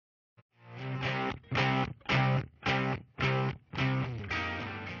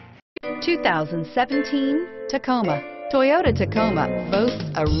2017 Tacoma. Toyota Tacoma boasts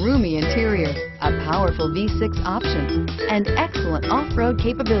a roomy interior, a powerful V6 option, and excellent off-road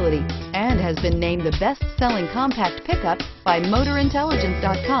capability, and has been named the best-selling compact pickup by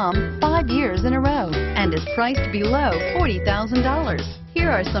MotorIntelligence.com 5 years in a row, and is priced below $40,000.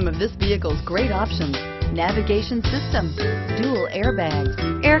 Here are some of this vehicle's great options: navigation system, dual airbags,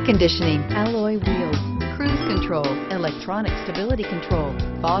 air conditioning, alloy wheels, cruise control, electronic stability control,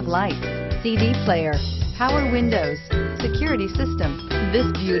 fog lights, CD player, power windows, security system. This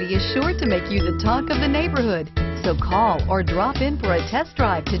beauty is sure to make you the talk of the neighborhood. So call or drop in for a test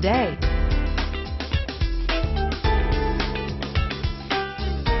drive today.